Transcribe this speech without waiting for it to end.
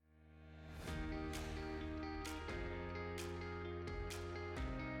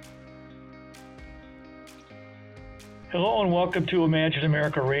Hello and welcome to Imagine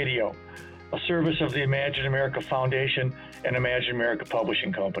America Radio, a service of the Imagine America Foundation and Imagine America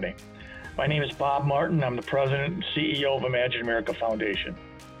Publishing Company. My name is Bob Martin. I'm the president and CEO of Imagine America Foundation.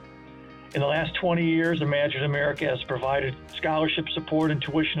 In the last 20 years, Imagine America has provided scholarship support and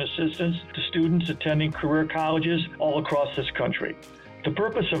tuition assistance to students attending career colleges all across this country. The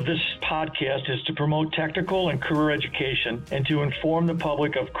purpose of this podcast is to promote technical and career education and to inform the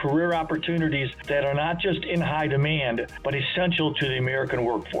public of career opportunities that are not just in high demand, but essential to the American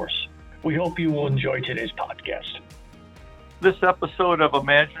workforce. We hope you will enjoy today's podcast. This episode of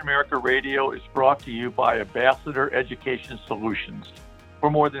Imagine America Radio is brought to you by Ambassador Education Solutions.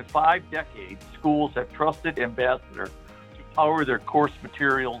 For more than 5 decades, schools have trusted Ambassador to power their course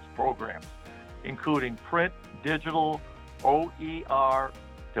materials programs, including print, digital, OER,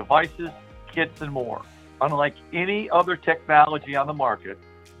 devices, kits, and more. Unlike any other technology on the market,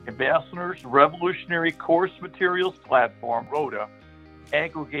 Ambassador's revolutionary course materials platform, Rhoda,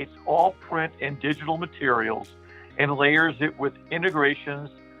 aggregates all print and digital materials and layers it with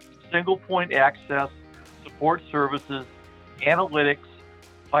integrations, single point access, support services, analytics,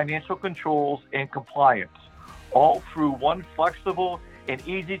 financial controls, and compliance, all through one flexible and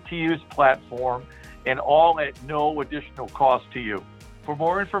easy-to-use platform, and all at no additional cost to you. For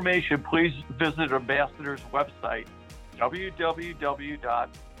more information, please visit Ambassador's website,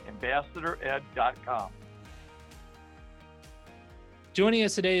 www.ambassadored.com. Joining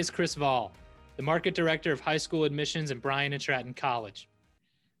us today is Chris Vall, the Market Director of High School Admissions at Bryan and Stratton College.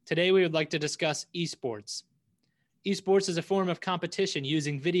 Today, we would like to discuss esports. Esports is a form of competition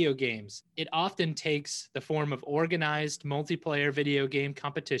using video games. It often takes the form of organized multiplayer video game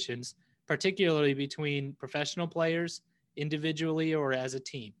competitions, particularly between professional players, individually or as a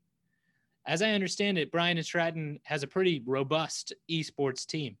team. As I understand it, Bryan and Stratton has a pretty robust esports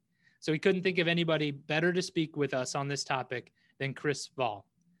team. So we couldn't think of anybody better to speak with us on this topic than Chris Vall.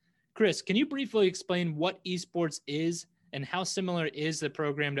 Chris, can you briefly explain what esports is and how similar is the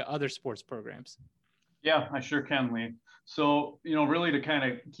program to other sports programs? Yeah, I sure can, Lee. So, really to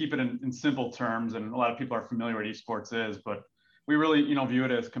kind of keep it in simple terms, and a lot of people are familiar with esports is, but we really, view it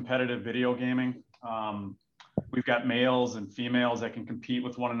as competitive video gaming. We've got males and females that can compete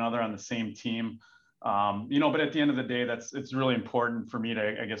with one another on the same team. But at the end of the day, it's really important for me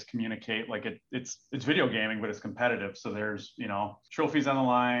to, I guess, communicate like it's video gaming, but it's competitive. So there's, trophies on the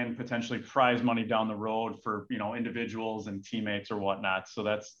line, potentially prize money down the road for, individuals and teammates or whatnot. So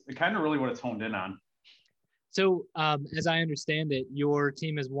that's kind of really what it's honed in on. So as I understand it, your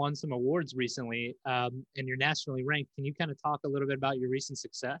team has won some awards recently and you're nationally ranked. Can you kind of talk a little bit about your recent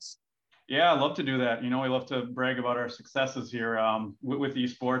success? Yeah, I'd love to do that. We love to brag about our successes here with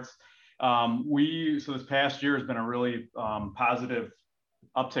esports. So this past year has been a really positive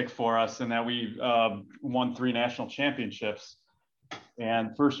uptick for us in that we won 3 national championships.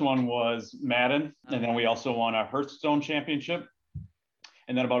 And first one was Madden, and then we also won a Hearthstone championship.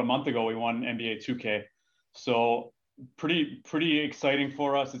 And then about a month ago, we won NBA 2K. So pretty exciting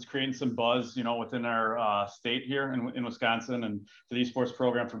for us. It's creating some buzz, within our state here in Wisconsin and for the esports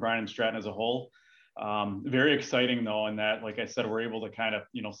program for Bryan and Stratton as a whole. Very exciting though, in that, like I said, we're able to kind of,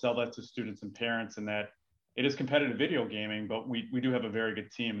 sell that to students and parents, and that it is competitive video gaming, but we do have a very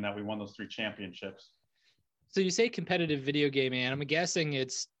good team and that we won those 3 championships. So you say competitive video gaming, and I'm guessing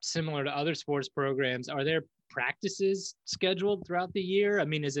it's similar to other sports programs. Are there practices scheduled throughout the year? I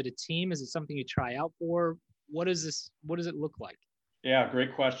mean, is it a team? Is it something you try out for? What does it look like? Yeah,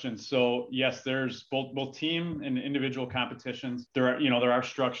 great question. So yes, there's both team and individual competitions. There are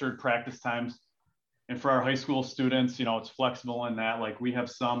structured practice times. And for our high school students, it's flexible in that, like, we have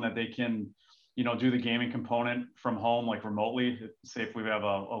some that they can, do the gaming component from home, like remotely. Say if we have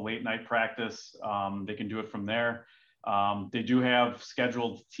a late night practice, they can do it from there. They do have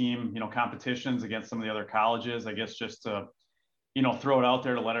scheduled team, competitions against some of the other colleges, I guess, just to, throw it out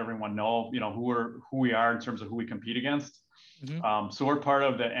there to let everyone know, who we are in terms of who we compete against. Mm-hmm. So we're part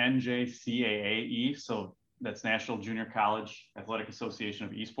of the NJCAAE. So that's National Junior College Athletic Association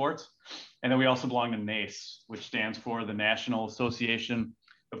of Esports. And then we also belong to NACE, which stands for the National Association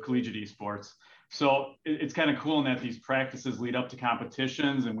of Collegiate Esports. So it's kind of cool in that these practices lead up to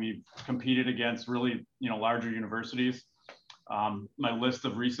competitions, and we've competed against really, larger universities. My list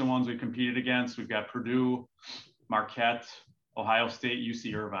of recent ones we competed against, we've got Purdue, Marquette, Ohio State,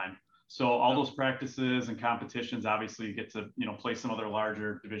 UC Irvine. So all those practices and competitions, obviously you get to, play some other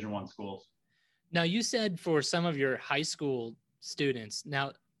larger Division I schools. Now, you said for some of your high school students,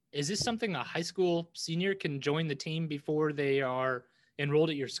 now, is this something a high school senior can join the team before they are enrolled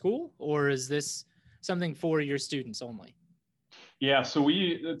at your school, or is this something for your students only? Yeah, so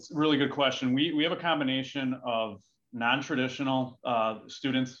that's a really good question. We have a combination of non-traditional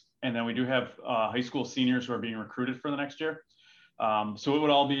students, and then we do have high school seniors who are being recruited for the next year. So it would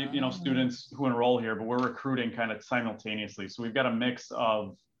all be, students who enroll here, but we're recruiting kind of simultaneously. So we've got a mix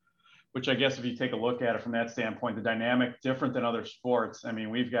of, which I guess if you take a look at it from that standpoint, the dynamic different than other sports. I mean,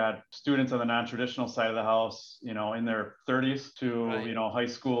 we've got students on the non-traditional side of the house, in their 30s to, Right. High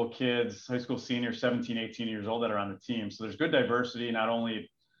school kids, high school seniors, 17, 18 years old that are on the team. So there's good diversity, not only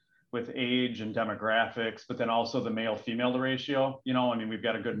with age and demographics, but then also the male female ratio. We've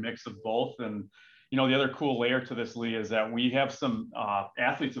got a good mix of both. And, the other cool layer to this, Lee, is that we have some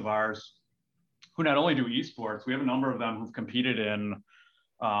athletes of ours who not only do esports, we have a number of them who've competed in,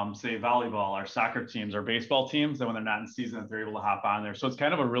 say, volleyball, our soccer teams, our baseball teams, that when they're not in season, they're able to hop on there. So it's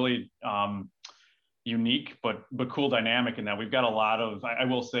kind of a really unique, but cool dynamic in that we've got a lot of, I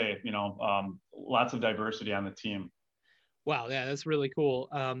will say, lots of diversity on the team. Wow, yeah, that's really cool.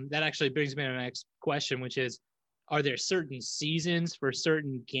 That actually brings me to my next question, which is, are there certain seasons for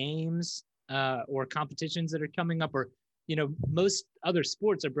certain games or competitions that are coming up? Or, most other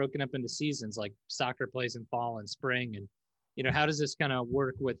sports are broken up into seasons, like soccer plays in fall and spring. And, how does this kind of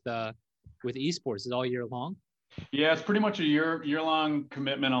work with esports? Is it all year long? Yeah, it's pretty much a year-long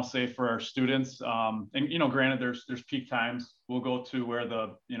commitment, I'll say, for our students. And, granted, there's peak times. We'll go to where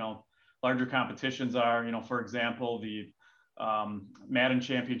the, larger competitions are. For example, the Madden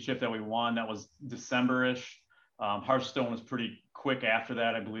championship that we won, that was December-ish. Hearthstone was pretty quick after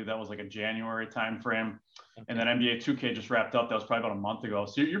that. I believe that was like a January timeframe. Okay. And then NBA 2K just wrapped up. That was probably about a month ago.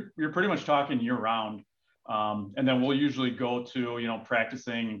 So you're pretty much talking year round. And then we'll usually go to,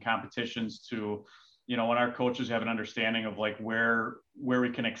 practicing and competitions to, when our coaches have an understanding of like where we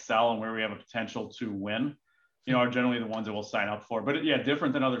can excel and where we have a potential to win, are generally the ones that we'll sign up for. But yeah,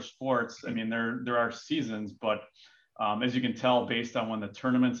 different than other sports. I mean, there are seasons, but as you can tell, based on when the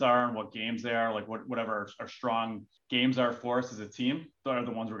tournaments are and what games they are, like whatever our strong games are for us as a team, those are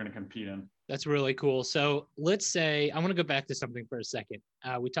the ones we're going to compete in. That's really cool. So let's say, I want to go back to something for a second.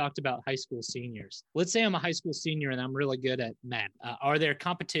 We talked about high school seniors. Let's say I'm a high school senior and I'm really good at math. Are there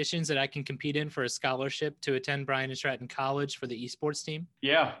competitions that I can compete in for a scholarship to attend Bryant and Stratton College for the esports team?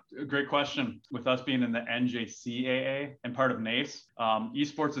 Yeah, great question. With us being in the NJCAA and part of NACE,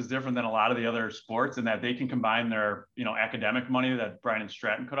 esports is different than a lot of the other sports in that they can combine their, academic money that Bryant and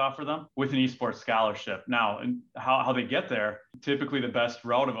Stratton could offer them with an esports scholarship. Now, and how they get there, typically the best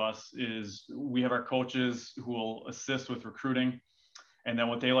route of us is we have our coaches who will assist with recruiting. And then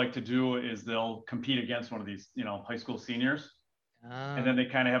what they like to do is they'll compete against one of these, high school seniors. And then they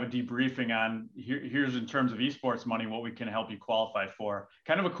kind of have a debriefing on here's in terms of esports money, what we can help you qualify for.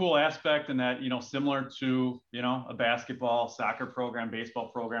 Kind of a cool aspect in that, similar to, a basketball, soccer program, baseball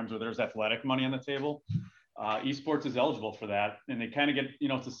programs where there's athletic money on the table. Esports is eligible for that. And they kind of get,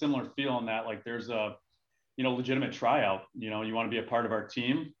 it's a similar feel in that, like there's a, legitimate tryout. You want to be a part of our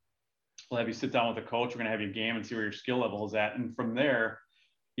team. We'll have you sit down with a coach. We're going to have you game and see where your skill level is at. And from there,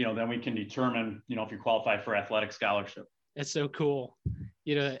 then we can determine, if you qualify for athletic scholarship. That's so cool.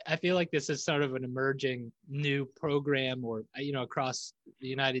 I feel like this is sort of an emerging new program or, across the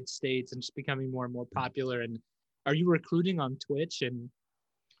United States and just becoming more and more popular. And are you recruiting on Twitch and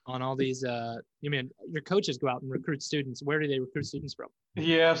on all these, your coaches go out and recruit students? Where do they recruit students from?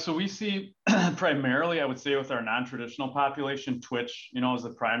 Yeah, so we see primarily, I would say, with our non-traditional population, Twitch, is the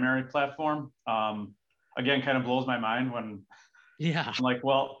primary platform. Again, kind of blows my mind when I'm like,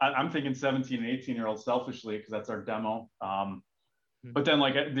 well, I'm thinking 17 and 18-year-olds selfishly because that's our demo. But then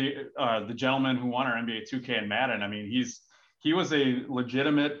like the gentleman who won our NBA 2K and Madden, I mean, he was a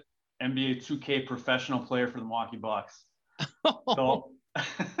legitimate NBA 2K professional player for the Milwaukee Bucks.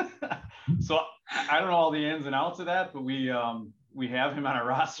 So I don't know all the ins and outs of that, but we have him on our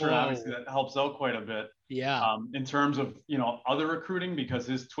roster. Whoa. Obviously that helps out quite a bit. Yeah. In terms of, other recruiting, because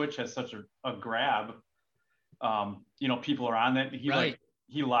his Twitch has such a grab, people are on that.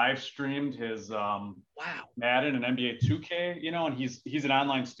 He live streamed his Madden and NBA 2K, and he's an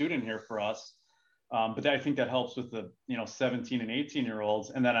online student here for us. But I think that helps with the, 17 and 18-year-olds.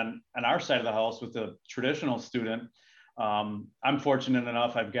 And then on our side of the house with the traditional student, I'm fortunate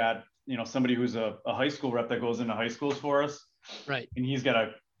enough, I've got, somebody who's a high school rep that goes into high schools for us. Right. And he's got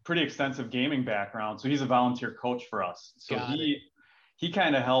a pretty extensive gaming background. So he's a volunteer coach for us. So he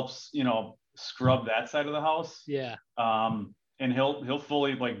kind of helps, scrub that side of the house. Yeah. And he'll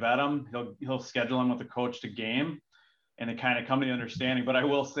fully vet them. He'll schedule them with the coach to game and they kind of come to the understanding. But I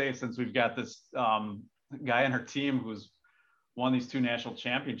will say, since we've got this guy on our team who's won these 2 national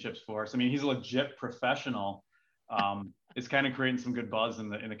championships for us, I mean, he's a legit professional. It's kind of creating some good buzz in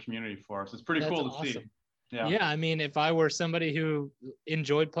the community for us. It's pretty cool to see. Yeah. I mean, if I were somebody who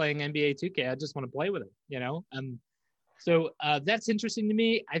enjoyed playing NBA 2K, I just want to play with it. So that's interesting to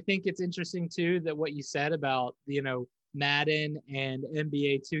me. I think it's interesting too that what you said about, Madden and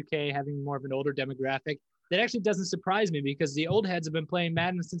NBA 2K having more of an older demographic. That actually doesn't surprise me because the old heads have been playing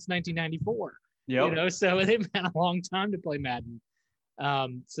Madden since 1994. Yep. So they've had a long time to play Madden.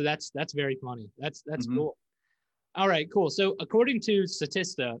 So that's very funny. That's cool. All right, cool. So according to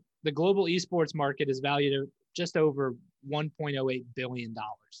Statista, the global esports market is valued at just over $1.08 billion.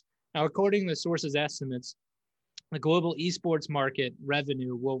 Now, according to sources' estimates, the global esports market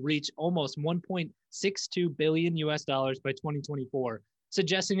revenue will reach almost 1.62 billion US dollars by 2024,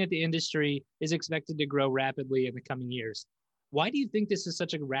 suggesting that the industry is expected to grow rapidly in the coming years. Why do you think this is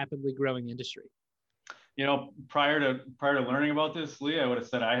such a rapidly growing industry? Prior to learning about this, Lee, I would have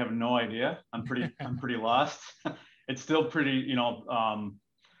said I have no idea. I'm pretty lost. It's still pretty,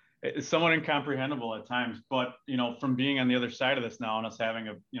 it's somewhat incomprehensible at times. But from being on the other side of this now and us having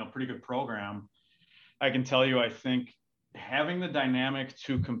a pretty good program, I can tell you, I think having the dynamic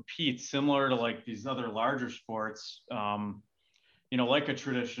to compete similar to like these other larger sports, like a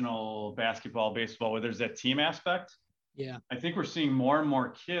traditional basketball, baseball, where there's that team aspect. Yeah. I think we're seeing more and more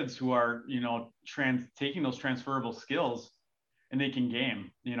kids who are, taking those transferable skills and they can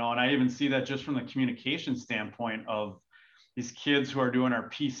game, and I even see that just from the communication standpoint of these kids who are doing our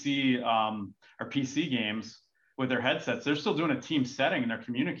PC games with their headsets. They're still doing a team setting and they're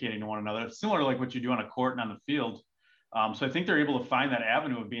communicating to one another. It's similar to like what you do on a court and on the field. So I think they're able to find that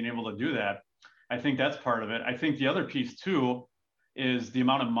avenue of being able to do that. I think that's part of it. I think the other piece too is the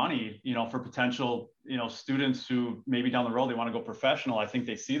amount of money, for potential, students who maybe down the road, they want to go professional. I think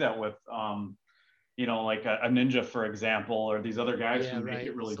they see that with, like a Ninja, for example, or these other guys who make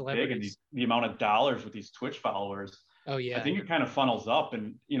it really big, and the amount of dollars with these Twitch followers. Oh yeah. I think it kind of funnels up.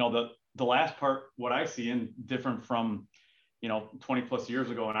 And, the last part, what I see, and different from, 20 plus years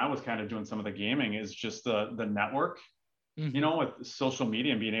ago when I was kind of doing some of the gaming, is just the network, with social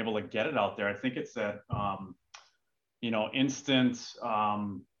media and being able to get it out there. I think it's that, instant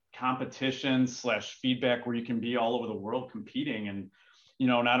competition / feedback where you can be all over the world competing. And,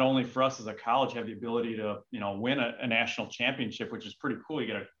 not only for us as a college have the ability to, win a national championship, which is pretty cool. You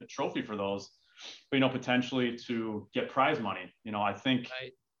get a trophy for those, but, potentially to get prize money. I think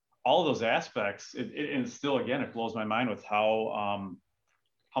all of those aspects, and still, again, it blows my mind with how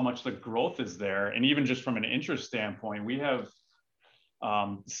much the growth is there. And even just from an interest standpoint, we have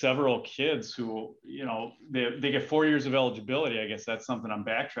several kids who, they get 4 years of eligibility. I guess that's something I'm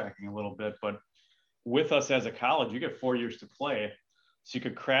backtracking a little bit, but with us as a college, you get 4 years to play. So you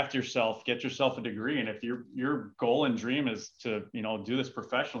could craft yourself, get yourself a degree. And if your goal and dream is to, do this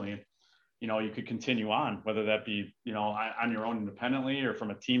professionally, you could continue on, whether that be, on your own independently or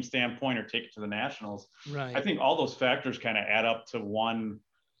from a team standpoint, or take it to the nationals. Right. I think all those factors kind of add up to one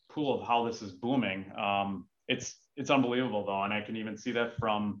pool of how this is booming. It's unbelievable though. And I can even see that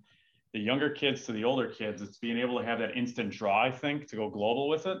from the younger kids to the older kids. It's being able to have that instant draw, I think, to go global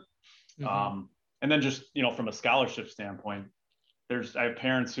with it. And then just, from a scholarship standpoint, I have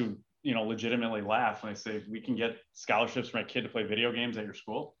parents who, legitimately laugh when I say, we can get scholarships for my kid to play video games at your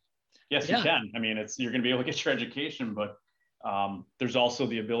school. Yes, you can. I mean, you're going to be able to get your education, but there's also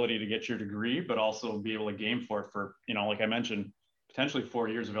the ability to get your degree, but also be able to game for it for, like I mentioned, potentially 4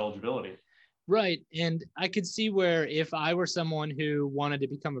 years of eligibility. Right. And I could see where if I were someone who wanted to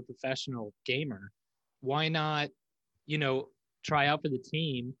become a professional gamer, why not, try out for the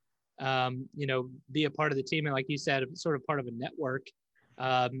team, be a part of the team. And like you said, sort of part of a network,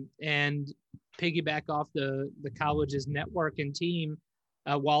 and piggyback off the college's network and team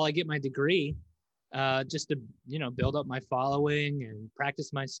while I get my degree, just to, build up my following and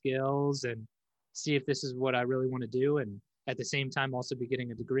practice my skills and see if this is what I really want to do. And at the same time, also be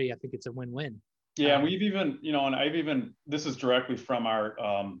getting a degree. I think it's a win-win. Yeah. And we've even, and this is directly from our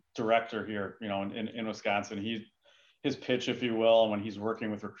director here, in Wisconsin. His pitch, if you will, when he's working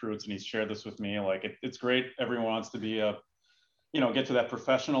with recruits, and he's shared this with me, like it's great. Everyone wants to be get to that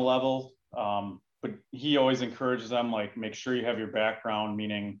professional level. But he always encourages them, like, make sure you have your background,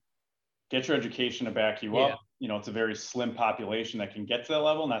 meaning get your education to back you up. It's a very slim population that can get to that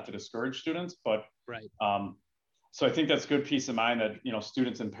level, not to discourage students, but so I think that's good peace of mind that,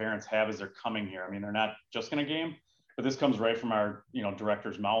 students and parents have as they're coming here. I mean, they're not just going to game, but this comes right from our,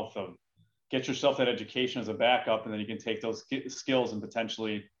 director's mouth of get yourself that education as a backup, and then you can take those skills and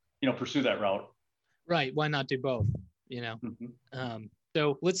potentially, pursue that route. Right. Why not do both?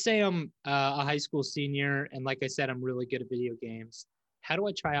 So let's say I'm a high school senior, and like I said, I'm really good at video games. How do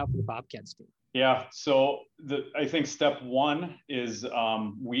I try out for the Bobcats team? Yeah. So I think step one is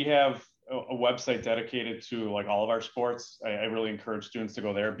we have a website dedicated to like all of our sports. I really encourage students to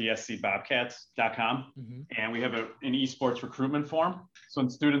go there, bscbobcats.com. Mm-hmm. And we have an esports recruitment form. So when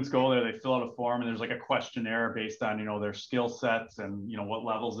students go there, they fill out a form and there's like a questionnaire based on, their skill sets and, what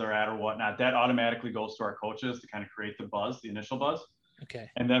levels they're at or whatnot. That automatically goes to our coaches to kind of create the initial buzz. Okay.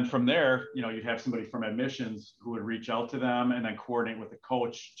 And then from there, you'd have somebody from admissions who would reach out to them and then coordinate with the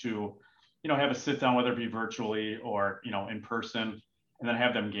coach to, have a sit down, whether it be virtually or, in person, and then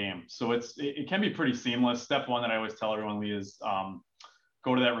have them game. So it can be pretty seamless. Step one that I always tell everyone, Lee, is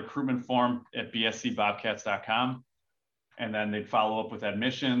go to that recruitment form at bscbobcats.com. And then they'd follow up with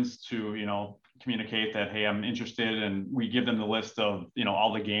admissions to, communicate that, hey, I'm interested. And we give them the list of,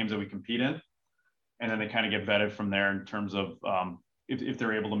 all the games that we compete in. And then they kind of get vetted from there in terms of if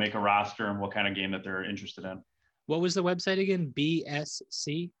they're able to make a roster and what kind of game that they're interested in. What was the website again?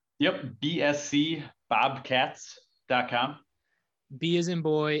 BSC? Yep. bscbobcats.com. B as in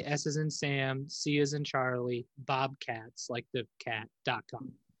boy, S as in Sam, C as in Charlie, Bobcats, like the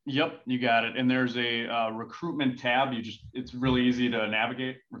cat.com. Yep, you got it. And there's a recruitment tab. It's really easy to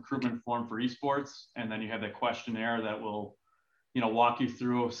navigate, recruitment form for esports. And then you have that questionnaire that will, walk you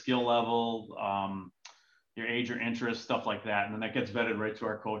through a skill level, your age, your interest, stuff like that. And then that gets vetted right to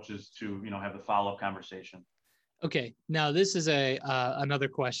our coaches to, have the follow-up conversation. Okay. Now this is another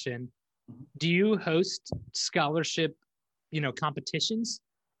question. Do you host scholarship competitions?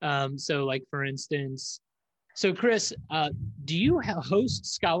 So like, for instance, so Chris, do you host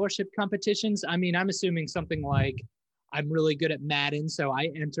scholarship competitions? I mean, I'm assuming something like I'm really good at Madden, so I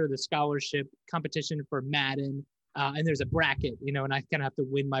enter the scholarship competition for Madden, and there's a bracket, and I kind of have to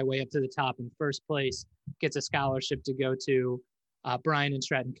win my way up to the top, and first place gets a scholarship to go to Bryan and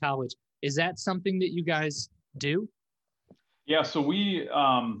Stratton College. Is that something that you guys do? Yeah, so we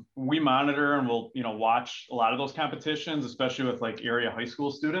monitor and we'll watch a lot of those competitions, especially with like area high school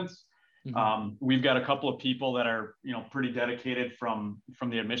students. Mm-hmm. We've got a couple of people that are pretty dedicated from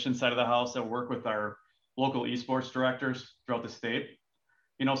the admission side of the house that work with our local esports directors throughout the state.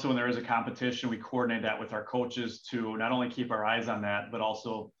 So when there is a competition, we coordinate that with our coaches to not only keep our eyes on that, but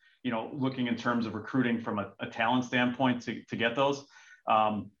also looking in terms of recruiting from a talent standpoint to get those.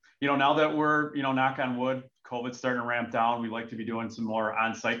 Now that we're knock on wood, COVID's starting to ramp down, we like to be doing some more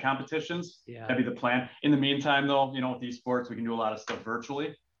on-site competitions. Yeah. That'd be the plan. In the meantime, though, with esports, we can do a lot of stuff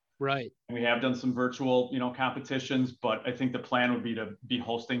virtually. Right. And we have done some virtual, competitions, but I think the plan would be to be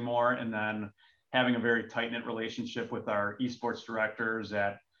hosting more and then having a very tight-knit relationship with our esports directors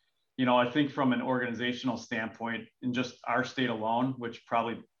at, I think from an organizational standpoint in just our state alone, which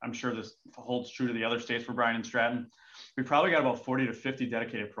probably, I'm sure this holds true to the other states for Bryan and Stratton, we probably got about 40 to 50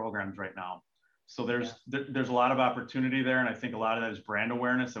 dedicated programs right now. So there's a lot of opportunity there. And I think a lot of that is brand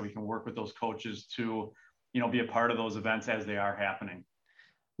awareness that we can work with those coaches to, be a part of those events as they are happening.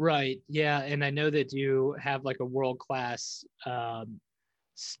 Right. Yeah. And I know that you have like a world-class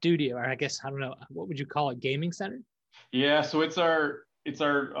studio, or I guess, I don't know, what would you call it? Gaming center? Yeah. So it's our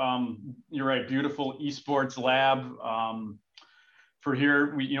you're right, beautiful esports lab. For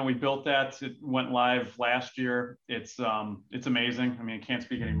here, we built that. It went live last year. It's amazing. I mean, I can't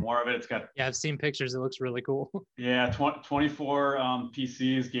speak any more of it. It's got, yeah, I've seen pictures. It looks really cool. Yeah, 24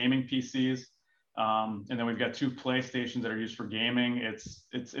 PCs, gaming PCs, and then we've got 2 PlayStations that are used for gaming. It's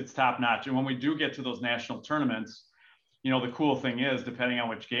top notch. And when we do get to those national tournaments, the cool thing is, depending on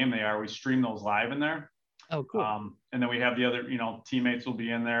which game they are, we stream those live in there. Oh, cool. And then we have the other, teammates will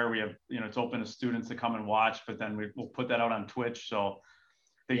be in there. We have, it's open to students to come and watch, but then we'll put that out on Twitch so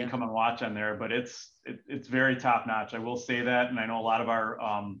they can come and watch on there. But it's very top notch. I will say that. And I know a lot of our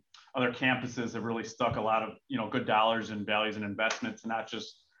other campuses have really stuck a lot of, good dollars and values and investments, and not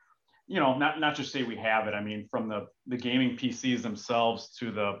just, not just say we have it. I mean, from the gaming PCs themselves to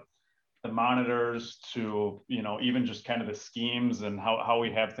the monitors to, even just kind of the schemes and how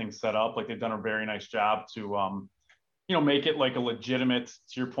we have things set up. Like, they've done a very nice job to, make it like a legitimate,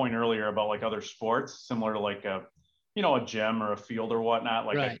 to your point earlier about like other sports, similar to like a gym or a field or whatnot.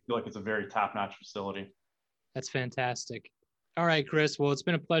 Like, right. I feel like it's a very top-notch facility. That's fantastic. All right, Chris. Well, it's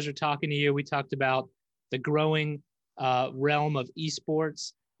been a pleasure talking to you. We talked about the growing realm of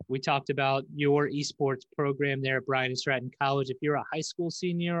esports. We talked about your esports program there at Bryan and Stratton College. If you're a high school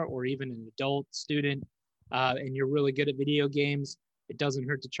senior or even an adult student and you're really good at video games, it doesn't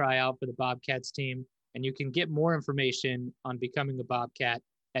hurt to try out for the Bobcats team. And you can get more information on becoming a Bobcat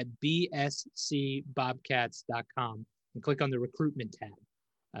at bscbobcats.com and click on the recruitment tab.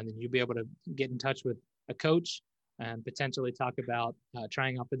 And then you'll be able to get in touch with a coach and potentially talk about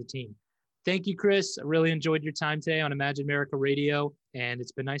trying out for the team. Thank you, Chris. I really enjoyed your time today on Imagine America Radio, and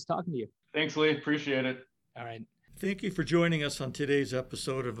it's been nice talking to you. Thanks, Lee. Appreciate it. All right. Thank you for joining us on today's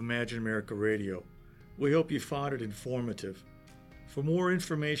episode of Imagine America Radio. We hope you found it informative. For more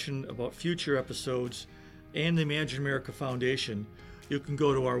information about future episodes and the Imagine America Foundation, you can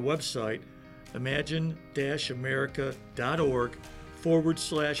go to our website,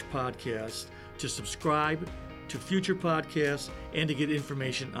 imagine-america.org/podcast, to subscribe to future podcasts and to get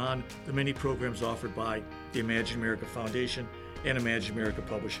information on the many programs offered by the Imagine America Foundation and Imagine America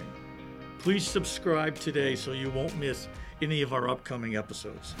Publishing. Please subscribe today so you won't miss any of our upcoming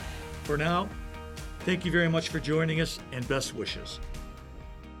episodes. For now, thank you very much for joining us and best wishes.